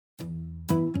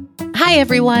Hi,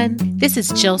 everyone. This is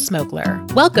Jill Smokler.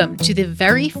 Welcome to the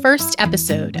very first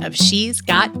episode of She's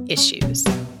Got Issues.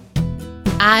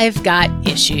 I've got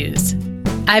issues.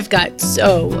 I've got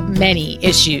so many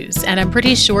issues, and I'm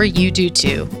pretty sure you do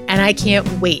too. And I can't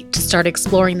wait to start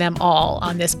exploring them all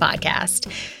on this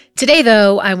podcast. Today,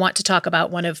 though, I want to talk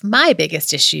about one of my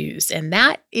biggest issues, and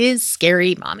that is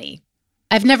scary mommy.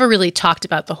 I've never really talked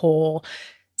about the whole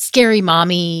scary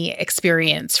mommy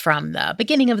experience from the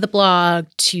beginning of the blog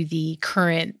to the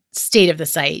current state of the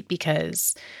site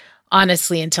because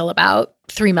honestly, until about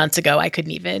 3 months ago, I couldn't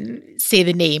even say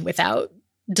the name without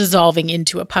dissolving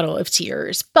into a puddle of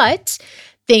tears. But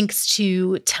thanks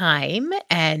to time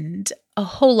and a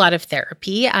whole lot of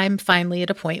therapy, I'm finally at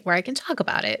a point where I can talk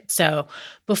about it. So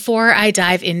before I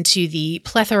dive into the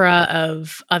plethora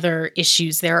of other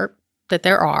issues that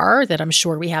I'm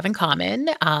sure we have in common,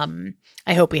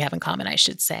 I hope we have in common, I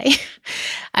should say.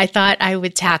 I thought I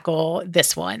would tackle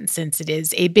this one since it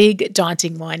is a big,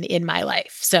 daunting one in my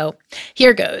life. So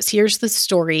here goes. Here's the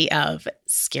story of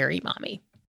Scary Mommy.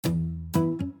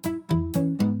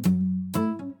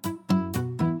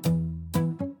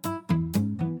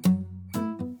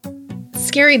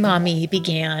 Scary Mommy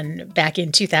began back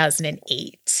in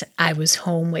 2008. I was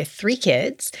home with 3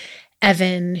 kids.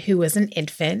 Evan, who was an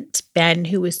infant, Ben,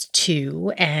 who was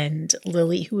 2, and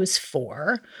Lily, who was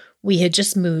 4. We had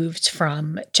just moved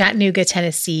from Chattanooga,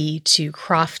 Tennessee to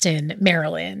Crofton,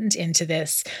 Maryland, into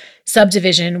this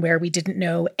subdivision where we didn't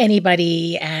know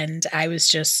anybody, and I was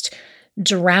just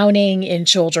drowning in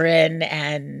children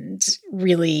and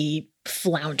really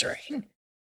floundering.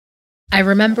 I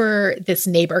remember this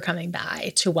neighbor coming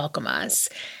by to welcome us.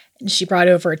 She brought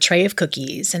over a tray of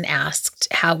cookies and asked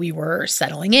how we were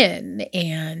settling in.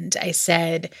 And I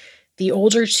said the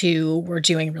older 2 were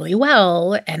doing really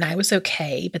well and I was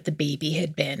okay, but the baby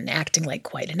had been acting like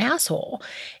quite an asshole,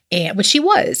 which she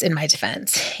was in my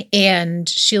defense. And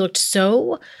she looked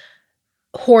so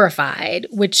horrified,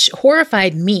 which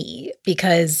horrified me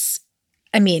because,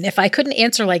 if I couldn't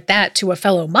answer like that to a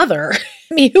fellow mother,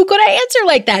 who could I answer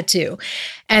like that to?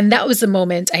 And that was the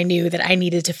moment I knew that I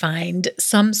needed to find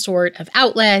some sort of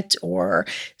outlet or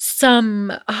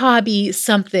some hobby,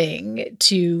 something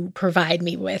to provide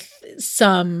me with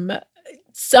something,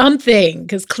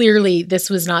 because clearly this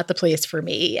was not the place for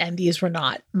me and these were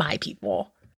not my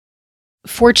people.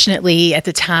 Fortunately, at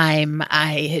the time,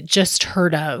 I had just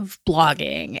heard of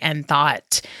blogging and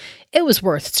thought it was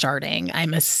worth starting.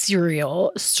 I'm a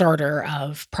serial starter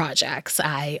of projects.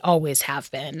 I always have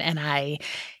been. And I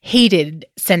hated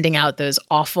sending out those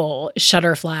awful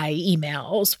Shutterfly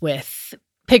emails with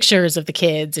pictures of the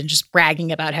kids and just bragging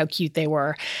about how cute they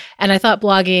were. And I thought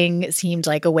blogging seemed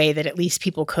like a way that at least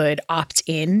people could opt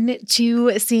in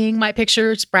to seeing my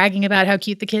pictures, bragging about how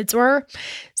cute the kids were.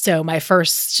 So my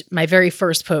very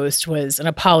first post was an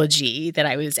apology that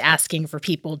I was asking for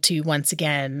people to once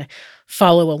again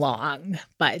follow along.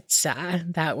 But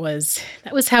that was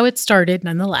how it started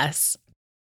nonetheless.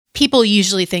 People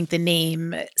usually think the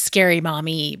name Scary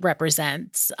Mommy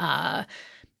represents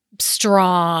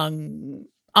strong,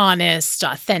 honest,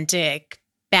 authentic,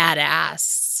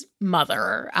 badass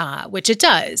mother, which it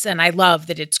does. And I love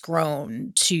that it's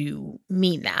grown to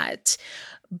mean that.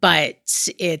 But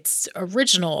its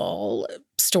original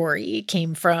story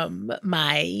came from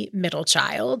my middle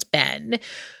child, Ben,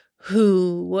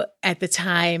 who at the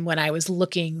time when I was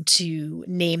looking to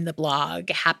name the blog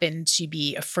happened to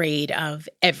be afraid of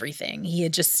everything. He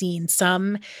had just seen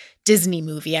some Disney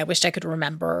movie. I wished I could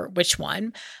remember which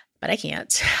one, but I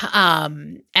can't,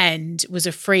 and was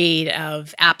afraid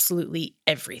of absolutely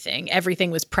everything.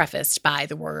 Everything was prefaced by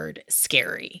the word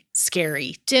scary.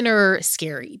 Scary dinner,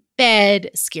 scary bed,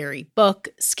 scary book,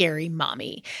 scary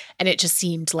mommy. And it just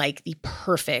seemed like the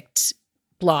perfect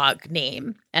blog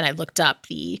name. And I looked up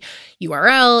the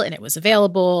URL and it was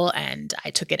available and I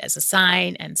took it as a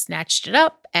sign and snatched it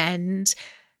up. And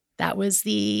that was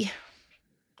the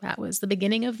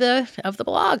beginning of the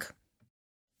blog.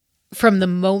 From the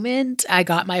moment I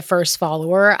got my first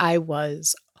follower, I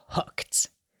was hooked.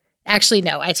 Actually,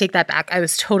 no, I take that back. I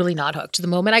was totally not hooked. The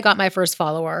moment I got my first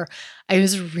follower, I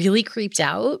was really creeped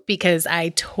out because I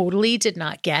totally did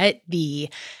not get the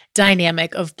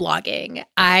dynamic of blogging.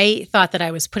 I thought that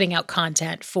I was putting out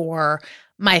content for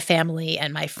my family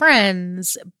and my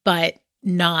friends, but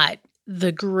not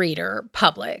the greater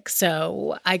public.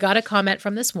 So I got a comment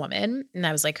from this woman and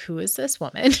I was like, who is this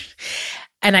woman?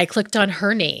 And I clicked on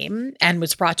her name and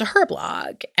was brought to her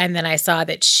blog. And then I saw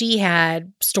that she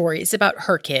had stories about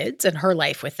her kids and her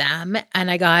life with them.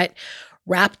 And I got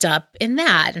wrapped up in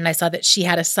that. And I saw that she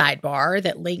had a sidebar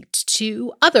that linked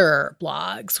to other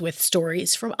blogs with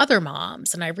stories from other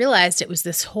moms. And I realized it was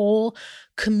this whole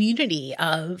community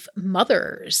of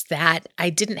mothers that I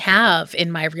didn't have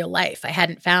in my real life. I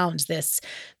hadn't found this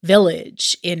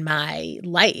village in my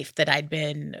life that I'd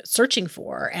been searching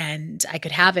for, and I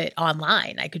could have it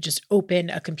online. I could just open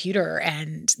a computer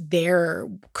and there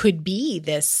could be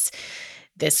this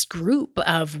group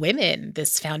of women,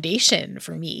 this foundation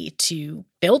for me to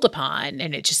build upon.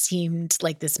 And it just seemed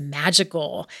like this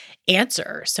magical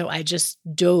answer. So I just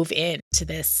dove into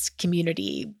this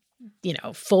community,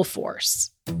 full force.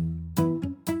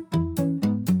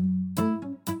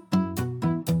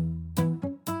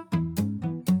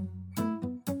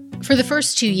 For the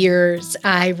first 2 years,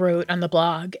 I wrote on the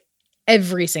blog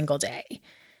every single day.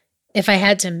 If I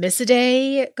had to miss a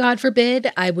day, God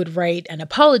forbid, I would write an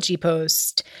apology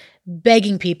post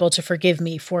begging people to forgive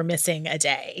me for missing a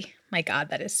day. My God,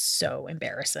 that is so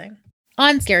embarrassing.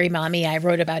 On Scary Mommy, I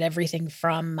wrote about everything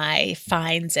from my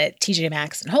finds at TJ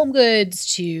Maxx and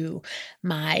HomeGoods to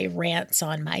my rants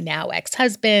on my now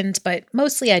ex-husband, but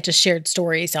mostly I just shared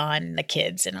stories on the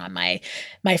kids and on my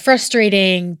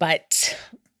frustrating but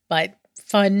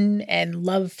fun and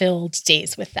love-filled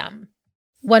days with them.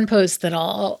 One post that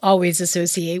I'll always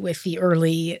associate with the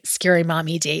early Scary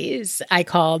Mommy days, I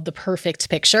called The Perfect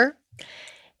Picture.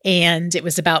 And it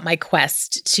was about my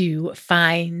quest to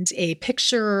find a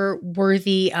picture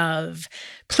worthy of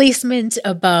placement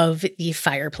above the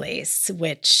fireplace,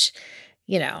 which,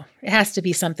 it has to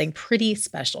be something pretty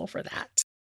special for that.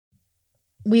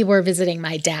 We were visiting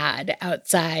my dad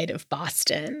outside of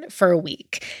Boston for a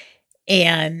week.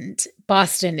 And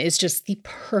Boston is just the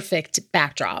perfect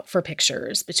backdrop for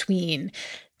pictures between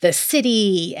the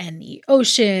city and the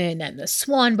ocean and the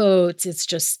swan boats. It's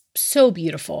just so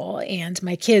beautiful. And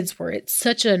my kids were at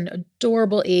such an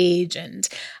adorable age. And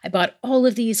I bought all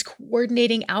of these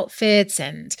coordinating outfits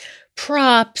and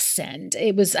props. And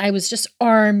I was just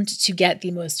armed to get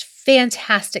the most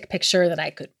fantastic picture that I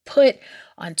could put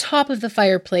on top of the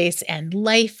fireplace, and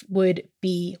life would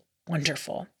be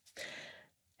wonderful.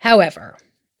 However,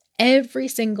 every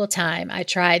single time I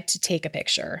tried to take a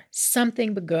picture,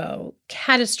 something would go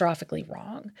catastrophically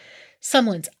wrong.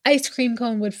 Someone's ice cream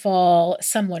cone would fall,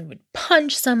 someone would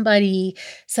punch somebody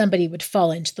would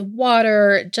fall into the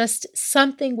water, just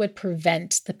something would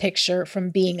prevent the picture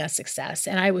from being a success.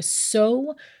 And I was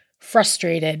so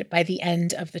frustrated by the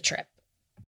end of the trip.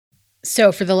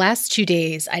 So for the last 2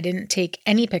 days, I didn't take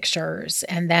any pictures.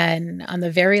 And then on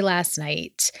the very last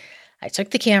night, I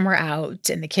took the camera out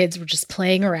and the kids were just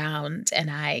playing around, and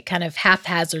I kind of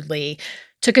haphazardly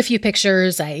took a few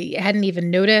pictures. I hadn't even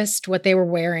noticed what they were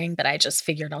wearing, but I just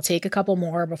figured I'll take a couple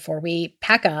more before we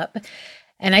pack up.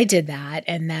 And I did that.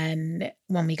 And then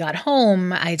when we got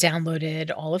home, I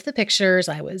downloaded all of the pictures.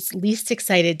 I was least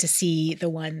excited to see the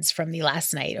ones from the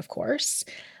last night, of course.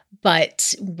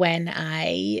 But when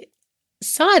I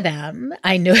saw them,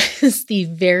 I noticed the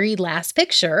very last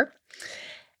picture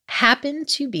happened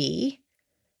to be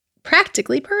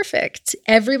practically perfect.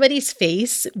 Everybody's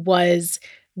face was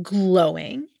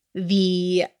glowing.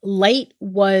 The light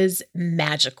was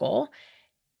magical.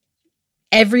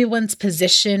 Everyone's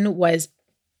position was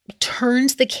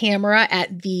turned the camera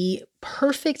at the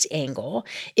perfect angle.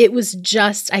 It was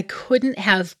just, I couldn't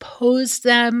have posed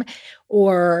them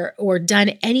or done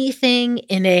anything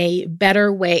in a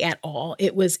better way at all.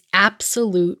 It was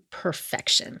absolute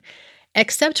perfection.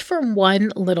 Except for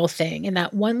one little thing. And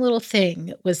that one little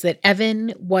thing was that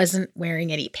Evan wasn't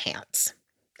wearing any pants.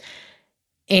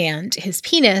 And his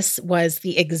penis was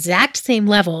the exact same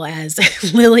level as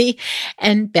Lily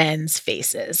and Ben's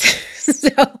faces.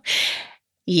 So,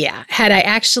 yeah, had I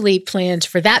actually planned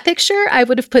for that picture, I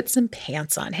would have put some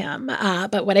pants on him.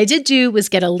 But what I did do was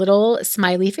get a little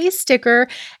smiley face sticker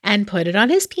and put it on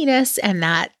his penis. And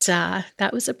that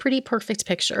was a pretty perfect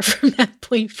picture from that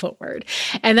point forward.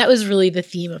 And that was really the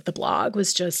theme of the blog,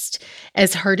 was just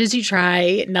as hard as you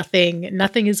try, nothing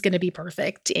is going to be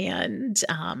perfect. And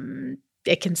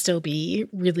it can still be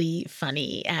really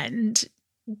funny and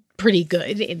pretty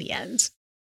good in the end.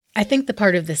 I think the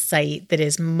part of this site that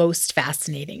is most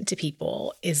fascinating to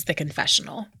people is the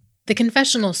confessional. The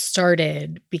confessional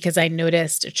started because I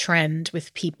noticed a trend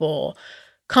with people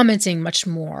commenting much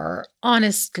more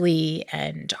honestly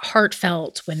and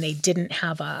heartfelt when they didn't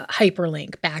have a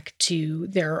hyperlink back to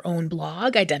their own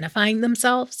blog identifying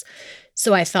themselves.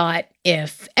 So I thought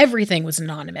if everything was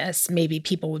anonymous, maybe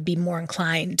people would be more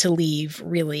inclined to leave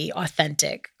really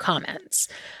authentic comments.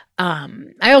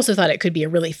 I also thought it could be a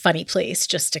really funny place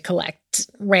just to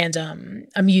collect random,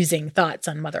 amusing thoughts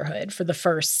on motherhood for the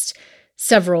first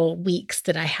several weeks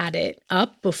that I had it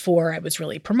up before I was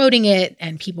really promoting it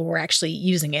and people were actually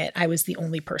using it, I was the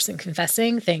only person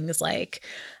confessing things like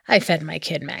I fed my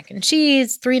kid mac and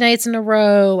cheese 3 nights in a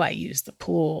row. I used the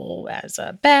pool as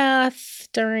a bath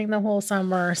during the whole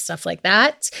summer, stuff like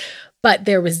that. But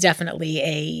there was definitely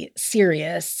a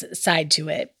serious side to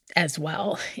it as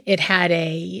well. It had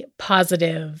a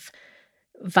positive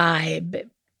vibe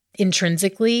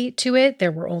intrinsically to it.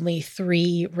 There were only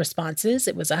 3 responses.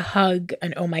 It was a hug,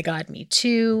 an oh my God, me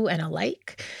too, and a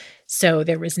like. So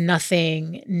there was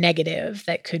nothing negative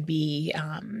that could be,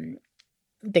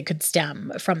 that could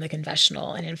stem from the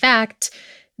confessional. And in fact,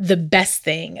 the best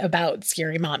thing about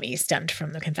Scary Mommy stemmed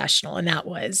from the confessional, and that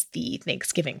was the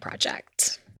Thanksgiving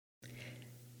project.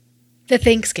 The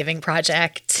Thanksgiving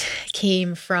project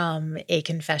came from a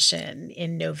confession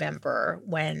in November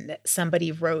when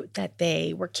somebody wrote that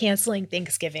they were canceling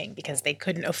Thanksgiving because they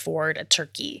couldn't afford a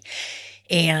turkey.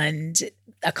 And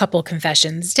a couple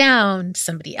confessions down,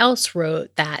 somebody else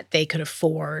wrote that they could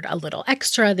afford a little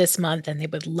extra this month and they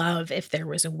would love if there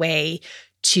was a way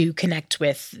to connect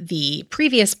with the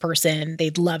previous person.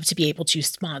 They'd love to be able to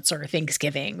sponsor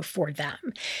Thanksgiving for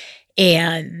them.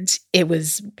 And it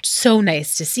was so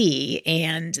nice to see.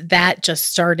 And that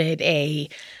just started a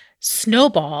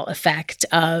snowball effect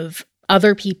of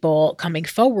other people coming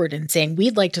forward and saying,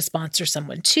 we'd like to sponsor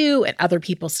someone too, and other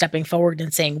people stepping forward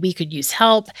and saying, we could use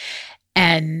help.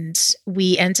 And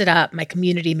we ended up, my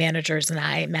community managers and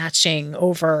I, matching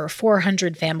over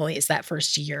 400 families that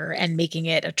first year and making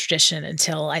it a tradition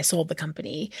until I sold the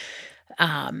company,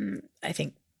 I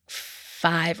think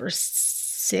 5 or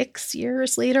 6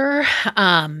 years later.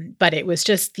 But it was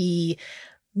just the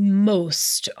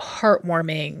most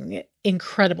heartwarming,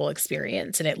 incredible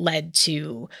experience. And it led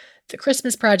to the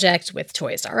Christmas project with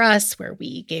Toys R Us, where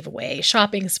we gave away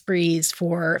shopping sprees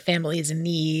for families in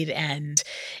need. And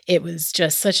it was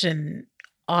just such an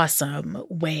awesome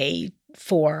way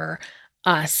for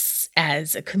us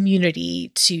as a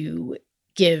community to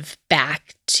give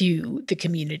back to the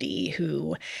community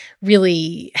who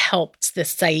really helped the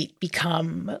site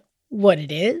become what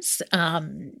it is.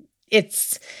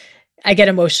 I get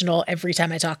emotional every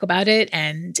time I talk about it.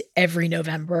 And every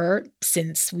November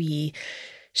since we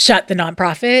shut the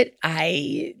nonprofit,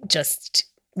 I just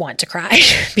want to cry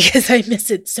because I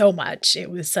miss it so much. It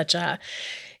was such a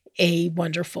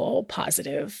wonderful,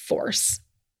 positive force.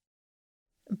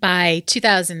 By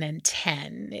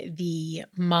 2010, the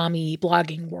mommy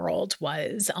blogging world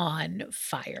was on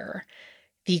fire.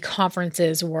 The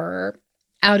conferences were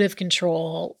out of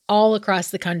control all across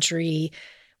the country.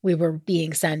 We were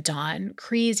being sent on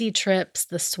crazy trips.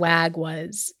 The swag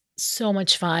was so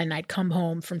much fun. I'd come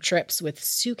home from trips with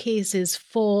suitcases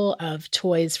full of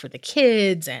toys for the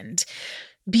kids and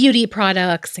beauty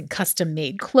products and custom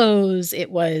made clothes. It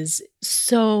was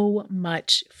so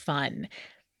much fun.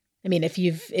 I mean, if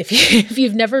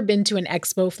you've never been to an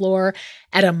expo floor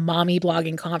at a mommy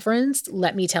blogging conference,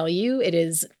 let me tell you, it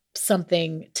is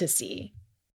something to see.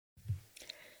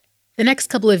 The next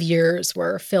couple of years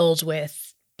were filled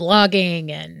with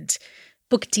blogging and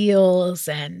book deals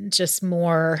and just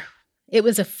more. It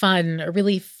was a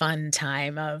really fun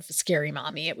time of Scary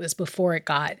Mommy. It was before it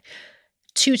got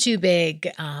too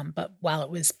big, but while it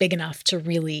was big enough to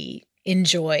really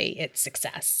enjoy its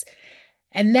success.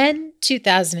 And then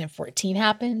 2014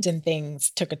 happened and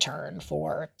things took a turn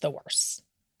for the worse.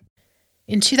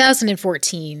 In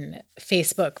 2014,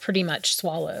 Facebook pretty much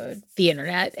swallowed the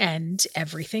internet and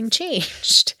everything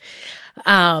changed.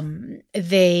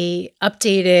 They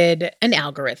updated an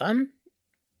algorithm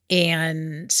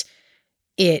and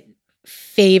it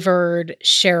favored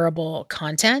shareable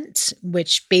content,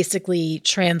 which basically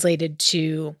translated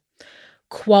to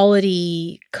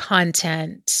quality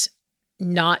content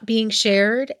not being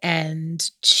shared and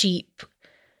cheap,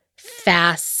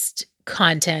 fast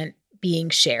content being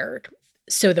shared.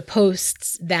 So the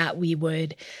posts that we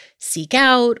would seek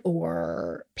out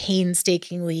or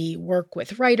painstakingly work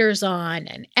with writers on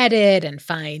and edit and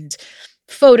find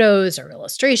photos or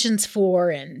illustrations for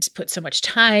and put so much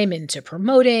time into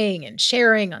promoting and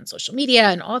sharing on social media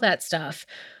and all that stuff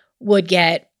would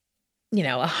get,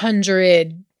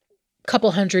 100,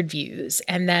 couple hundred views.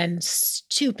 And then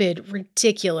stupid,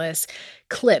 ridiculous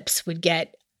clips would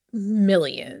get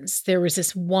millions. There was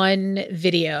this one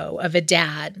video of a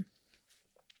dad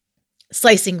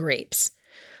slicing grapes,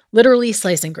 literally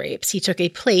slicing grapes. He took a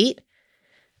plate,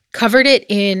 covered it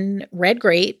in red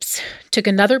grapes, took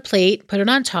another plate, put it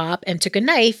on top, and took a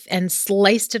knife and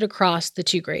sliced it across the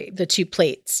two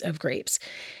plates of grapes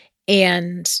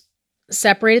and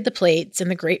separated the plates,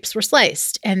 and the grapes were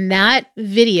sliced. And that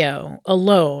video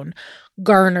alone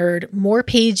garnered more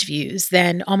page views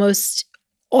than almost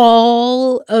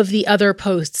all of the other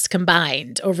posts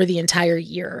combined over the entire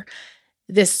year.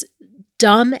 This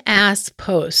dumbass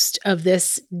post of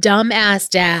this dumbass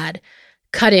dad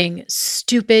cutting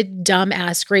stupid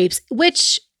dumbass grapes,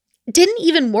 which didn't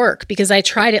even work because I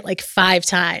tried it like 5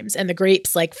 times and the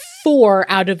grapes, like 4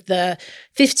 out of the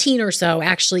 15 or so,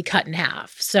 actually cut in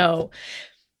half. So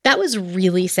that was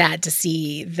really sad to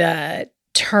see the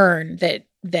turn that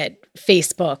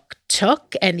Facebook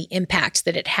took and the impact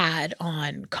that it had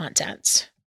on content.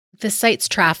 The site's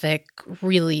traffic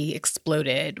really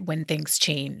exploded when things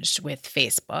changed with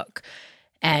Facebook.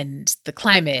 And the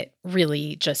climate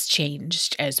really just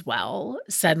changed as well.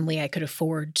 Suddenly, I could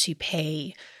afford to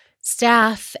pay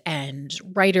staff and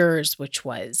writers, which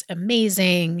was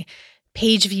amazing.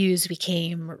 Page views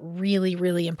became really,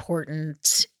 really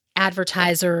important.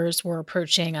 Advertisers were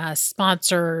approaching us,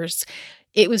 sponsors.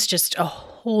 It was just a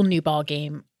whole new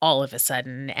ballgame all of a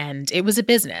sudden, and it was a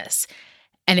business.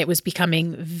 And it was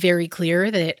becoming very clear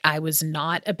that I was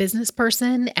not a business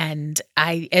person. And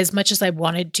as much as I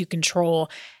wanted to control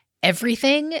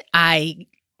everything, I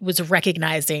was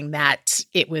recognizing that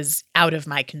it was out of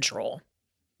my control.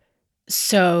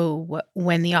 So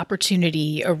when the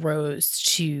opportunity arose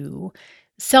to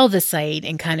sell the site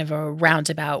in kind of a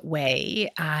roundabout way,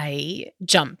 I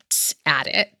jumped at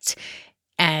it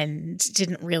and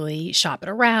didn't really shop it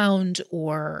around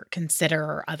or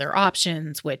consider other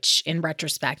options, which in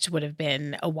retrospect would have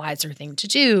been a wiser thing to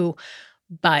do.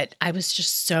 But I was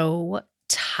just so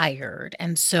tired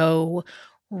and so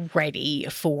ready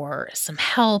for some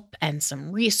help and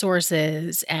some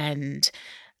resources and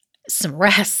some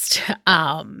rest.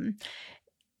 And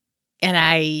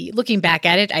looking back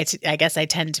at it, I guess I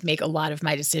tend to make a lot of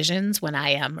my decisions when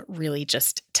I am really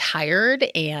just tired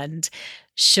and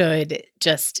should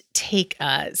just take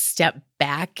a step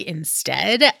back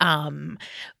instead.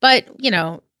 But,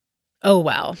 oh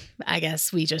well, I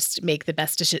guess we just make the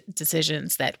best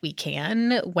decisions that we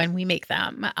can when we make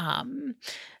them.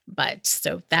 But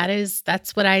so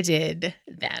that's what I did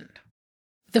then.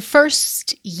 The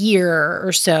first year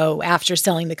or so after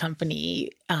selling the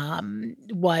company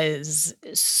was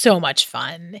so much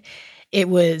fun. It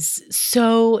was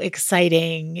so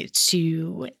exciting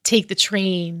to take the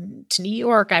train to New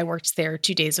York. I worked there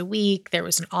 2 days a week. There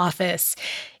was an office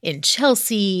in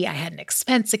Chelsea. I had an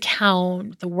expense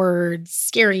account. The word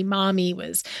 "Scary Mommy"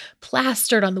 was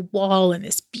plastered on the wall in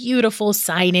this beautiful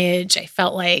signage. I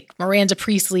felt like Miranda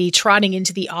Priestley trotting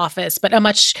into the office, but a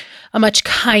much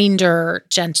kinder,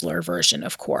 gentler version,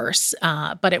 of course.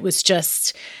 But it was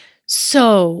just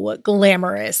so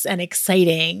glamorous and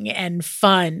exciting and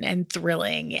fun and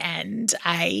thrilling. And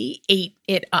I ate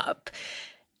it up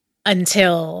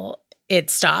until it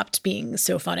stopped being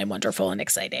so fun and wonderful and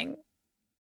exciting.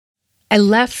 I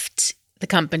left the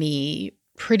company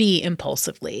pretty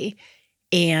impulsively,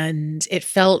 and it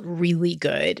felt really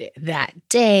good that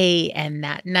day and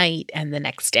that night and the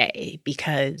next day,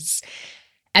 because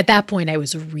at that point I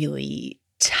was really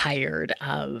tired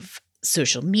of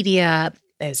social media.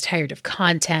 I was tired of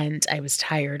content. I was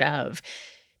tired of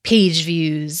page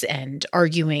views and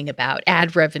arguing about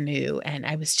ad revenue. And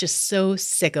I was just so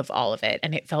sick of all of it.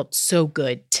 And it felt so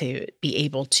good to be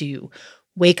able to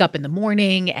wake up in the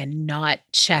morning and not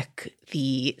check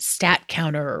the stat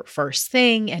counter first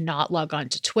thing and not log on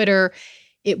to Twitter.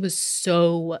 It was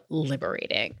so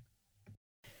liberating.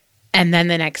 And then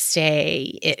the next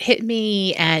day it hit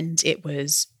me, and it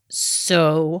was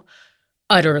so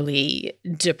utterly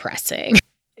depressing.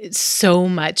 So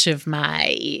much of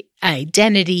my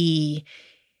identity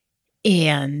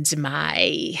and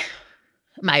my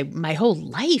whole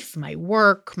life, my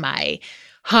work, my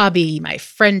hobby, my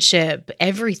friendship,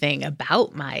 everything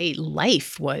about my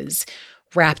life was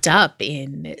wrapped up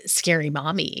in Scary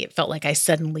Mommy. It felt like I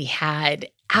suddenly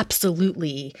had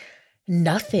absolutely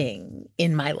nothing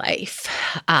in my life.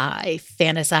 I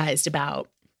fantasized about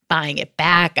buying it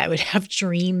back. I would have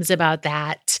dreams about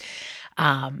that.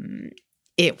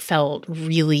 It felt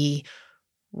really,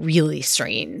 really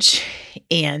strange.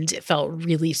 And it felt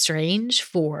really strange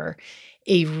for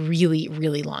a really,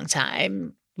 really long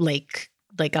time, like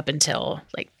up until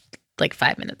like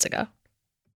 5 minutes ago.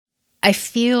 I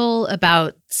feel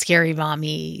about Scary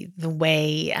Mommy the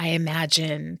way I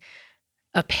imagine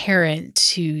a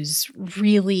parent who's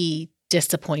really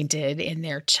disappointed in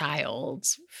their child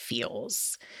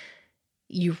feels.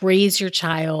 You raise your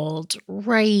child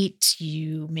right,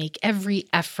 you make every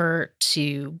effort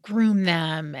to groom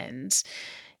them and,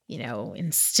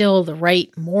 instill the right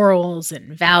morals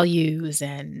and values,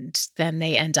 and then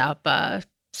they end up a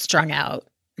strung out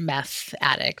meth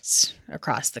addict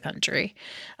across the country.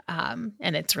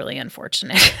 And it's really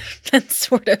unfortunate. That's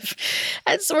sort of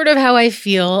how I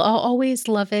feel. I'll always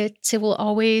love it. It will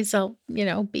always,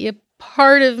 be a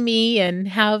part of me and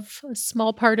have a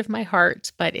small part of my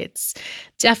heart, but it's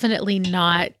definitely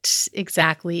not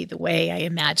exactly the way I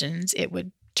imagined it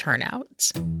would turn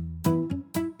out.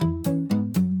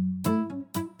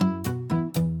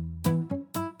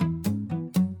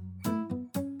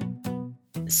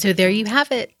 So there you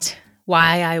have it.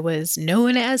 Why I was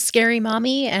known as Scary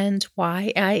Mommy and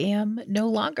why I am no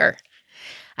longer.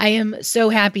 I am so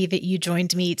happy that you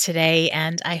joined me today,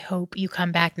 and I hope you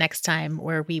come back next time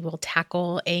where we will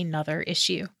tackle another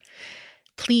issue.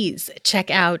 Please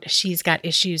check out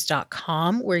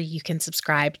shesgotissues.com where you can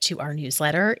subscribe to our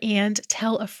newsletter and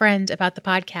tell a friend about the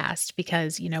podcast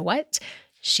because you know what?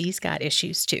 She's got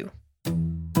issues too.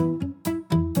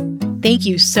 Thank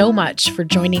you so much for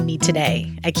joining me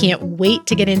today. I can't wait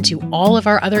to get into all of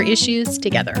our other issues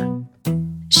together.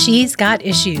 She's Got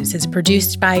Issues is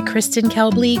produced by Kristen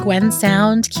Kelbley, Gwen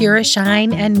Sound, Kira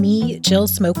Shine, and me, Jill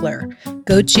Smokler.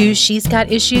 Go to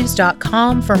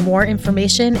shesgotissues.com for more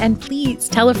information and please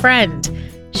tell a friend.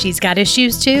 She's got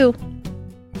issues too.